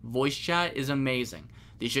chat. Voice chat is amazing.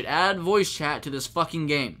 They should add voice chat to this fucking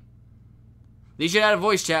game. They should add a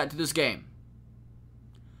voice chat to this game.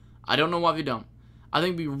 I don't know why they don't. I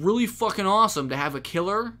think it'd be really fucking awesome to have a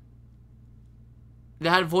killer that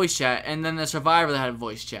had voice chat, and then the survivor that had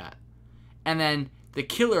voice chat. And then the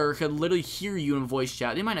killer could literally hear you in voice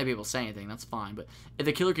chat. They might not be able to say anything, that's fine. But if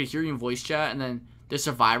the killer could hear you in voice chat, and then the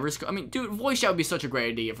survivors... I mean, dude, voice chat would be such a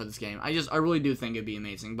great idea for this game. I really do think it'd be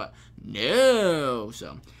amazing, but no.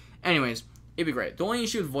 So, anyways... It'd be great. The only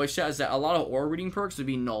issue with voice chat is that a lot of aura reading perks would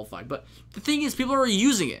be nullified. But the thing is, people are already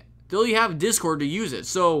using it. They only have Discord to use it.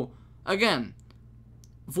 So, again,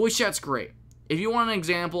 voice chat's great. If you want an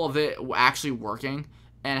example of it actually working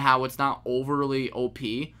and how it's not overly OP,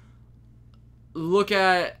 look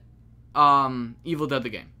at Evil Dead the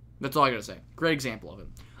game. That's all I gotta say. Great example of it.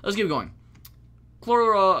 Let's keep going.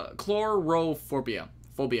 Chlorophobia.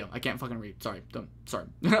 I can't fucking read. Sorry.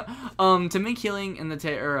 To make healing in the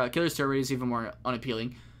killer's terror radius even more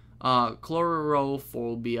unappealing,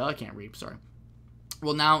 chlorophobia, I can't read, sorry,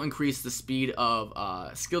 will now increase the speed of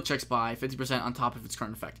skill checks by 50% on top of its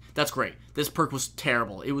current effect. That's great. This perk was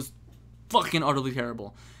terrible. It was fucking utterly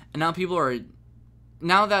terrible. And now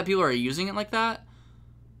that people are using it like that,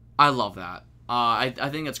 I love that. I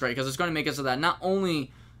think that's great because it's going to make it so that not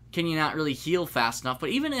only can you not really heal fast enough, but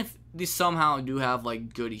even if they somehow do have,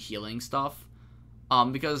 like, good healing stuff,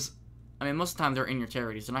 because, I mean, most of the time they're in your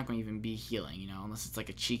territories, they're not going to even be healing, you know, unless it's, like,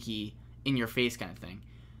 a cheeky, in-your-face kind of thing.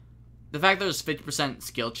 The fact that there's 50%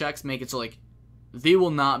 skill checks make it so, like, they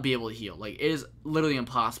will not be able to heal. Like, it is literally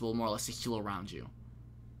impossible, more or less, to heal around you.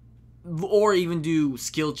 Or even do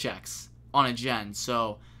skill checks on a gen,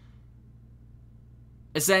 so...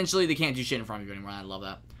 essentially, they can't do shit in front of you anymore, and I love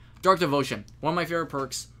that. Dark Devotion, one of my favorite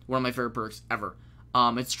perks ever.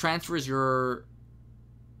 It transfers your,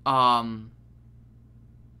 what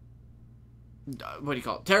do you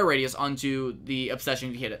call it? Terror radius onto the obsession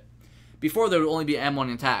if you hit it. Before, there would only be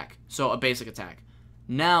M1 attack, so a basic attack.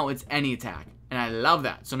 Now, it's any attack, and I love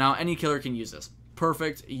that. So now, any killer can use this.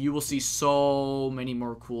 Perfect. You will see so many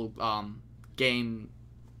more cool, game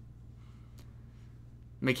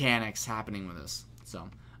mechanics happening with this. So,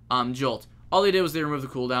 Jolt. All they did was they removed the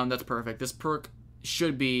cooldown. That's perfect. This perk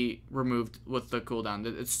should be removed with the cooldown.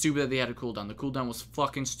 It's stupid that they had a cooldown. The cooldown was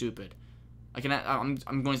fucking stupid.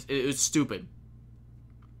 It was stupid.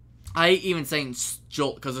 I hate even saying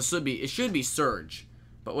Jolt because it should be Surge,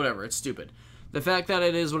 but whatever. It's stupid. The fact that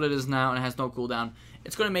it is what it is now and it has no cooldown,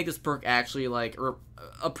 it's going to make this perk actually like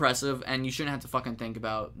oppressive, and you shouldn't have to fucking think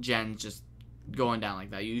about gens just going down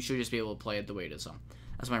like that. You should just be able to play it the way it is. So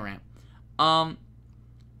that's my rant.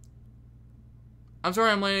 I'm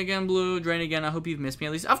sorry I'm late again, Blue. Drain again. I hope you've missed me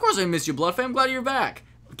at least. Of course I missed you, Blood Fan. I'm glad you're back.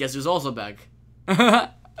 Guess who's also back?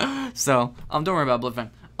 So, don't worry about Blood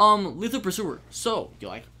Fan. Lethal Pursuer. So, you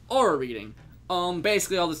like aura reading.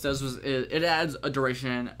 Basically all this does was it adds a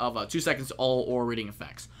duration of 2 seconds to all aura reading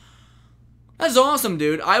effects. That's awesome,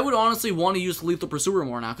 dude. I would honestly want to use Lethal Pursuer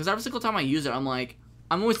more now, because every single time I use it, I'm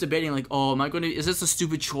always debating, like, oh, is this a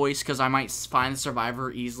stupid choice, because I might find the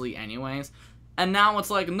survivor easily anyways? And now it's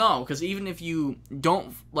like, no, because even if you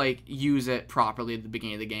don't, like, use it properly at the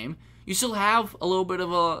beginning of the game, you still have a little bit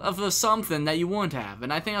of a something that you wouldn't have,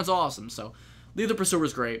 and I think that's awesome. So, Lethal Pursuer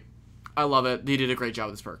is great. I love it. They did a great job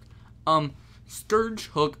with this perk. Scourge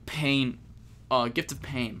Hook Pain, Gift of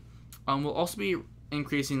Pain, will also be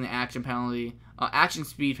increasing the action penalty, action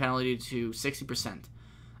speed penalty to 60%.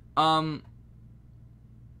 I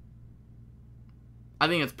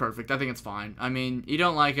think it's perfect. I think it's fine. I mean, you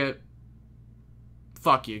don't like it,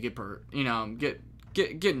 fuck you, get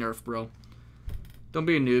nerfed, bro. Don't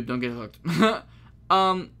be a noob, don't get hooked.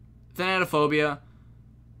 Thanatophobia.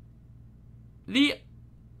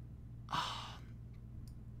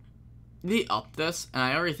 They upped this, and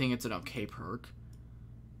I already think it's an okay perk.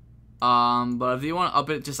 But if you want to up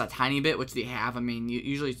it just a tiny bit, which they have, I mean,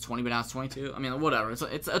 usually it's 20, but now it's 22. I mean, whatever.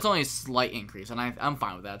 It's only a slight increase, and I'm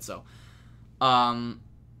fine with that. So, I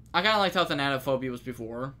kind of liked how Thanatophobia was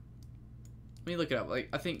before. Let me look it up. Like,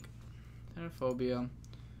 I think Thanatophobia,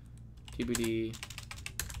 DBD,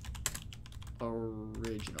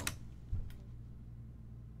 original.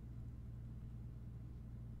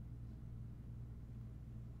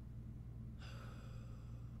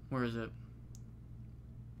 Where is it?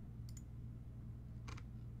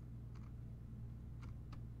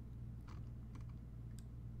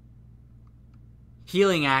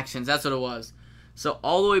 Healing actions, that's what it was. So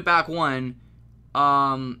all the way back when,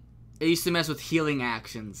 it used to mess with healing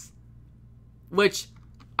actions. Which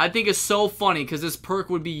I think is so funny because this perk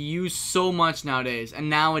would be used so much nowadays, and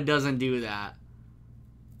now it doesn't do that.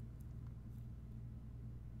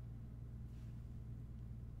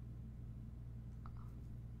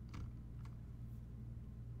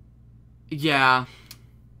 Yeah.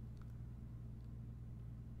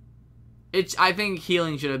 I think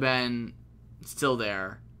healing should have been still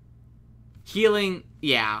there. Healing,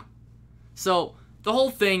 yeah. So, the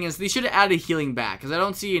whole thing is they should have added healing back, because I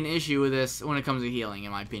don't see an issue with this when it comes to healing,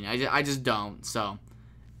 in my opinion. I just don't, so.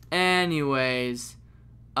 Anyways.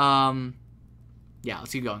 Yeah,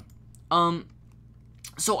 let's keep going.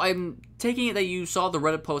 So I'm taking it that you saw the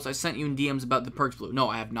Reddit post I sent you in DMs about the perks blue. No,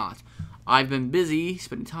 I have not. I've been busy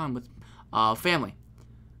spending time with family.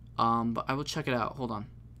 But I will check it out. Hold on.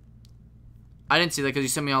 I didn't see that because you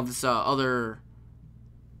sent me all this other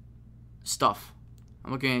stuff.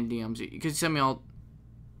 I'm looking at DMs. Because you sent me all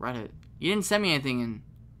Reddit. You didn't send me anything in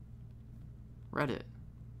Reddit.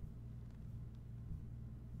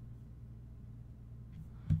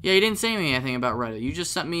 Yeah, you didn't say me anything about Reddit. You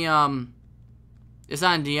just sent me it's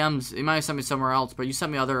not in DMs. You might have sent me somewhere else, but you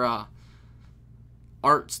sent me other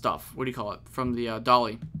art stuff. What do you call it? From the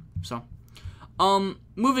Dolly. So,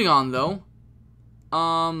 moving on though.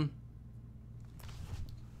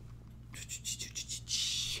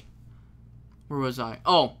 Where was I?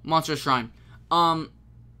 Oh, Monster Shrine.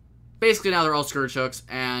 Basically now they're all Scourge Hooks,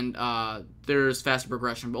 and there's faster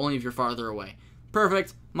progression, but only if you're farther away.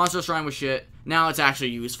 Perfect. Monster Shrine was shit. Now it's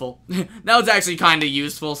actually useful. Now it's actually kind of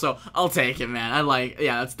useful, so I'll take it, man.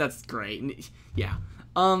 Yeah, that's great. Yeah.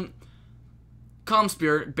 Calm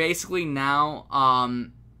Spirit, basically now,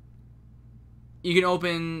 you can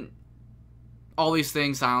open all these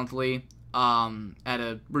things silently, at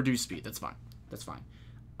a reduced speed. That's fine. That's fine.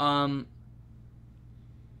 No,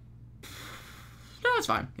 that's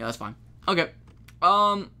fine. Yeah, that's fine. Okay.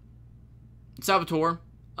 Saboteur.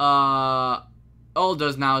 All it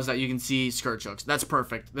does now is that you can see Scourge Hooks. That's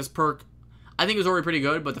perfect. This perk, I think, is already pretty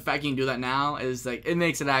good, but the fact you can do that now is, like, it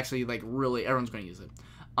makes it actually, like, really, everyone's going to use it.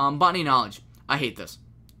 Botany Knowledge. I hate this.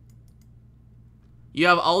 You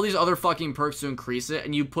have all these other fucking perks to increase it,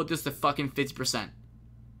 and you put this to fucking 50%.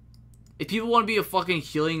 If people want to be a fucking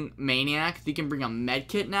healing maniac, they can bring a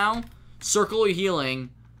medkit now, circle of healing,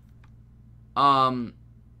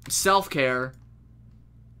 self-care,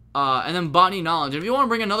 and then Botany Knowledge. If you want to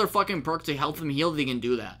bring another fucking perk to help them heal, they can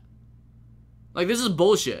do that. Like, this is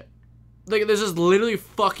bullshit. Like, this is literally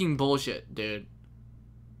fucking bullshit, dude.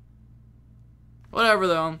 Whatever,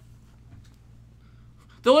 though.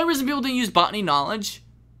 The only reason people didn't use Botany Knowledge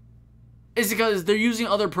is because they're using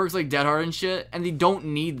other perks like Dead Heart and shit, and they don't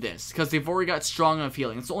need this, because they've already got strong enough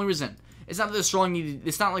healing. It's the only reason. It's not that the strong needed,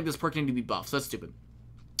 it's not like this perk needed to be buffed, so that's stupid.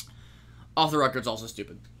 Off the record's also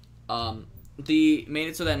stupid. They made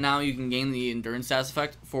it so that now you can gain the endurance status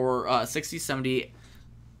effect for 60, 70,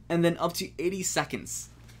 and then up to 80 seconds.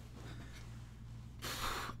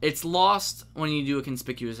 It's lost when you do a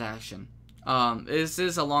conspicuous action. This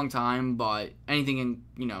is a long time, but anything can,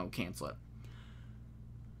 you know, cancel it.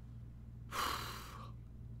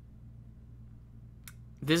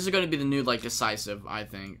 This is going to be the new, like, decisive, I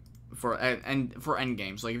think, for end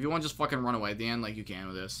games. Like, if you want to just fucking run away at the end, like, you can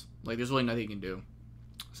with this. Like, there's really nothing you can do.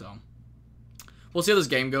 So, we'll see how this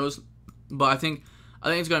game goes. But I think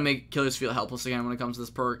it's going to make killers feel helpless again when it comes to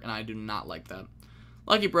this perk, and I do not like that.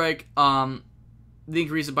 Lucky Break, they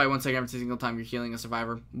increase it by 1 second every single time you're healing a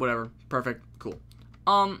survivor. Whatever. Perfect. Cool.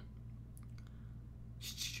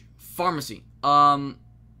 Pharmacy.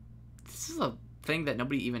 This is a thing that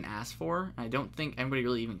nobody even asked for. I don't think anybody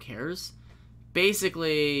really even cares.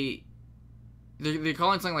 Basically, they're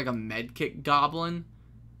calling something like a medkit goblin,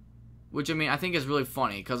 which, I mean, I think is really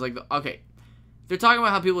funny, because, like, okay, they're talking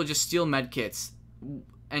about how people just steal medkits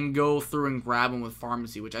and go through and grab them with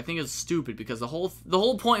pharmacy, which I think is stupid, because the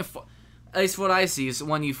whole point of, at least what I see, is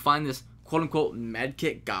when you find this quote-unquote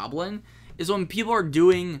medkit goblin, is when people are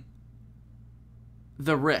doing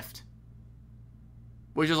the rift.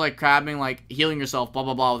 which is like grabbing, like healing yourself, blah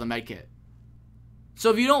blah blah with a med kit. So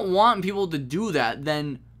if you don't want people to do that,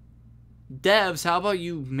 then devs, how about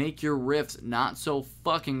you make your rifts not so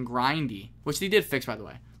fucking grindy? Which they did fix, by the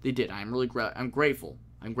way. They did. I'm grateful.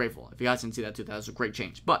 I'm grateful. If you guys didn't see that too, that was a great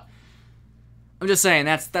change. But I'm just saying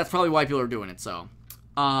that's probably why people are doing it. So,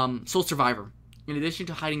 Soul Survivor. In addition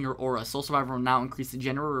to hiding your aura, Soul Survivor will now increase the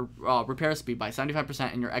general repair speed by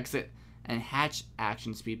 75% and your exit and hatch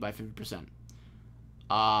action speed by 50%.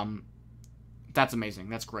 That's amazing.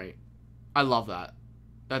 That's great. I love that.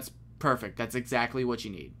 That's perfect. That's exactly what you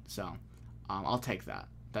need. So, I'll take that.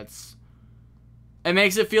 It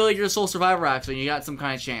makes it feel like you're a Soul Survivor, actually. You got some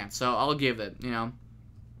kind of chance. So, I'll give it, you know.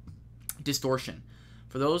 Distortion.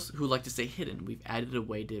 For those who like to stay hidden, we've added a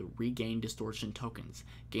way to regain distortion tokens.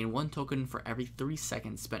 Gain 1 token for every 3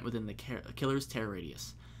 seconds spent within the killer's terror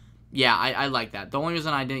radius. Yeah, I like that. The only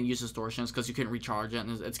reason I didn't use distortion is because you couldn't recharge it,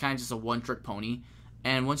 and it's kind of just a one-trick pony.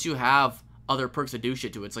 And once you have other perks that do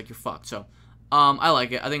shit to it, it's like you're fucked. So, I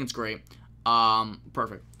like it. I think it's great.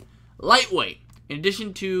 Perfect. Lightweight. In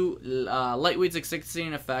addition to lightweight's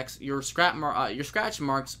existing effects, your scratch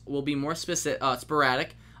marks will be more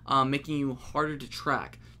sporadic, making you harder to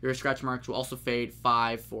track. Your scratch marks will also fade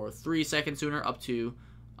 5 for 3 seconds sooner, up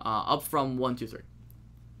from 1, 2, 3.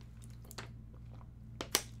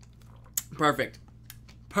 Perfect.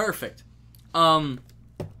 Perfect. I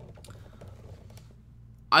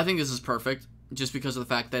think this is perfect, just because of the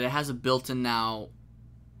fact that it has a built-in now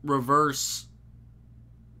reverse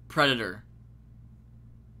Predator.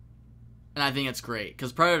 And I think it's great,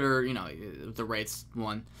 because Predator, you know, the Wraith's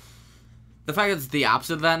one. The fact that it's the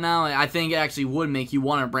opposite of that now, I think it actually would make you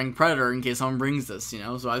want to bring Predator in case someone brings this, you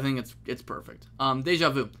know. So I think it's perfect. Deja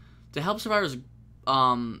Vu. To help survivors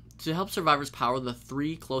power the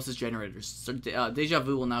 3 closest generators, so Deja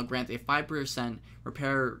Vu will now grant a 5%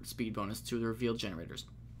 repair speed bonus to the revealed generators.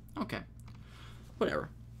 Okay. Whatever.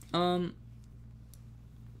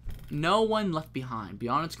 No One Left Behind.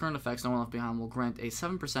 Beyond its current effects, No One Left Behind will grant a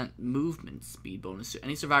 7% movement speed bonus to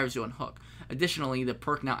any survivors who unhook. Additionally, the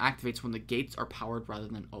perk now activates when the gates are powered rather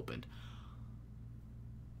than opened.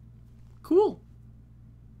 Cool.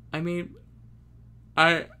 I mean,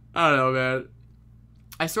 I don't know, man.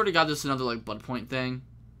 I sort of got this another, like, blood point thing,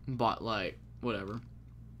 but, like, whatever.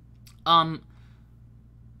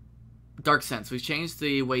 Dark Sense. We've changed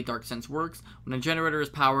the way Dark Sense works. When a generator is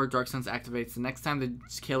powered, Dark Sense activates. The next time the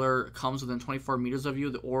killer comes within 24 meters of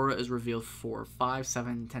you, the aura is revealed for 5,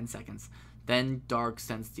 7, 10 seconds. Then Dark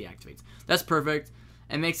Sense deactivates. That's perfect.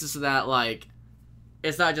 It makes it so that, like,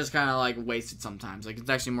 it's not just kind of, like, wasted sometimes. Like, it's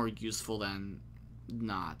actually more useful than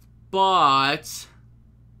not. But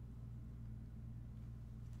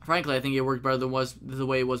frankly, I think it worked better than the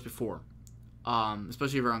way it was before.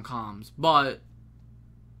 Especially if you're on comms. But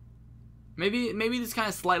maybe this kind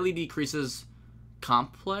of slightly decreases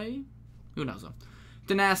comp play. Who knows though.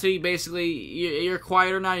 Tenacity, basically, you're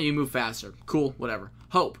quieter now, you move faster. Cool, whatever.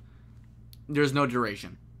 Hope. There's no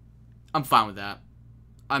duration. I'm fine with that.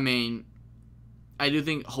 I mean, I do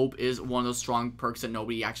think Hope is one of those strong perks that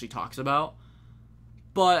nobody actually talks about.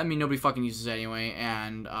 But, I mean, nobody fucking uses it anyway,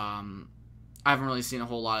 and I haven't really seen a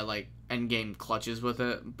whole lot of, like, endgame clutches with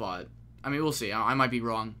it, but, I mean, we'll see. I might be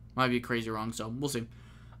wrong. Might be crazy wrong, so we'll see.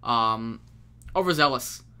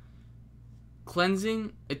 Overzealous.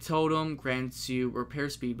 Cleansing a totem grants you repair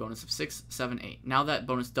speed bonus of 6, 7, 8. Now that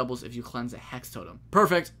bonus doubles if you cleanse a hex totem.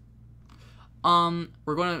 Perfect. We're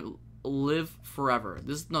going to live forever.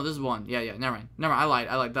 This is one. Yeah, never mind. I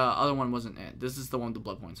lied. The other one wasn't it. This is the one with the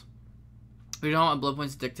blood points. We don't want blood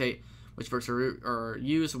points to dictate which perks are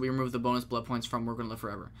used, so we remove the bonus blood points from We're Gonna Live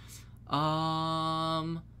Forever.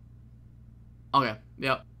 Okay,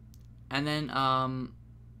 yep. And then,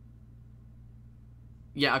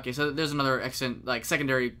 yeah, okay, so there's another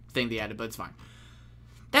secondary thing they added, but it's fine.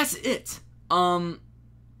 That's it.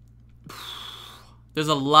 There's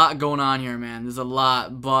a lot going on here, man. There's a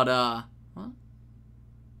lot, but, what?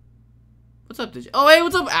 What's up, Oh, hey,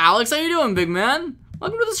 what's up, Alex? How you doing, big man?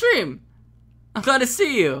 Welcome to the stream. I'm glad to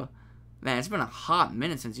see you. Man, it's been a hot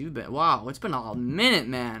minute since you've been... Wow, it's been a minute,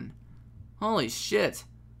 man. Holy shit.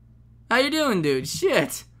 How you doing, dude?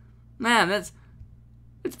 Shit. Man, it's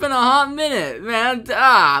been a hot minute, man.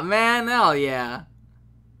 Ah, man, hell yeah.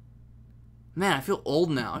 Man, I feel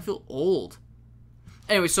old now. I feel old.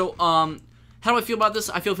 Anyway, so, how do I feel about this?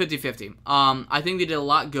 I feel 50-50. I think they did a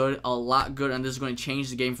lot good, and this is going to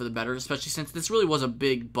change the game for the better, especially since this really was a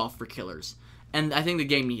big buff for killers. And I think the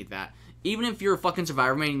game needed that. Even if you're a fucking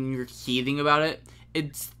survivor man and you're heathing about it,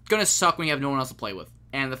 it's gonna suck when you have no one else to play with.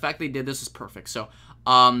 And the fact they did this is perfect. So,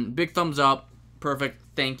 big thumbs up. Perfect.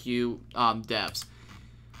 Thank you, devs.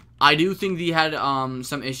 I do think they had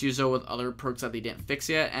some issues though with other perks that they didn't fix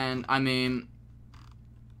yet, and I mean,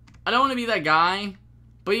 I don't want to be that guy,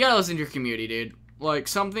 but you gotta listen to your community, dude. Like,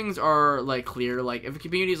 some things are, like, clear. Like, if a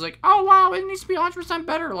community is like, oh, wow, it needs to be 100%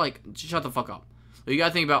 better, like, shut the fuck up. But you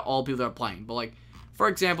gotta think about all people that are playing. But, like, for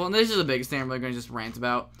example, and this is the biggest thing I'm really gonna just rant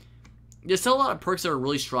about, there's still a lot of perks that are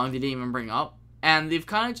really strong they didn't even bring up, and they've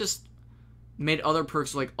kind of just made other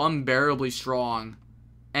perks, like, unbearably strong,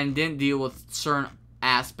 and didn't deal with certain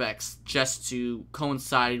aspects just to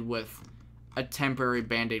coincide with a temporary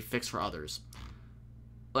band-aid fix for others.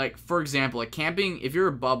 Like, for example, like, camping, if you're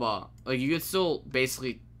a Bubba, like, you can still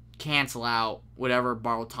basically cancel out whatever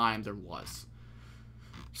borrowed time there was.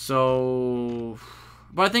 So,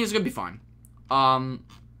 but I think it's gonna be fine. Oh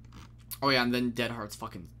yeah, and then Dead Hearts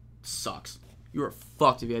fucking sucks. You were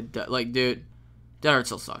fucked if you had, like, dude, Dead Hearts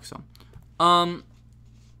still sucks, so.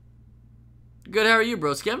 Good, how are you,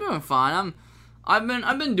 broski? I'm doing fine. I've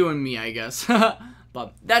been doing me, I guess.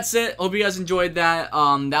 But that's it. Hope you guys enjoyed that.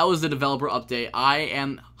 That was the developer update. I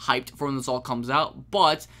am hyped for when this all comes out.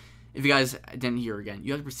 But if you guys didn't hear again,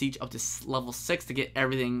 you have to prestige up to level 6 to get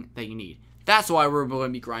everything that you need. That's why we're going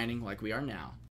to be grinding like we are now.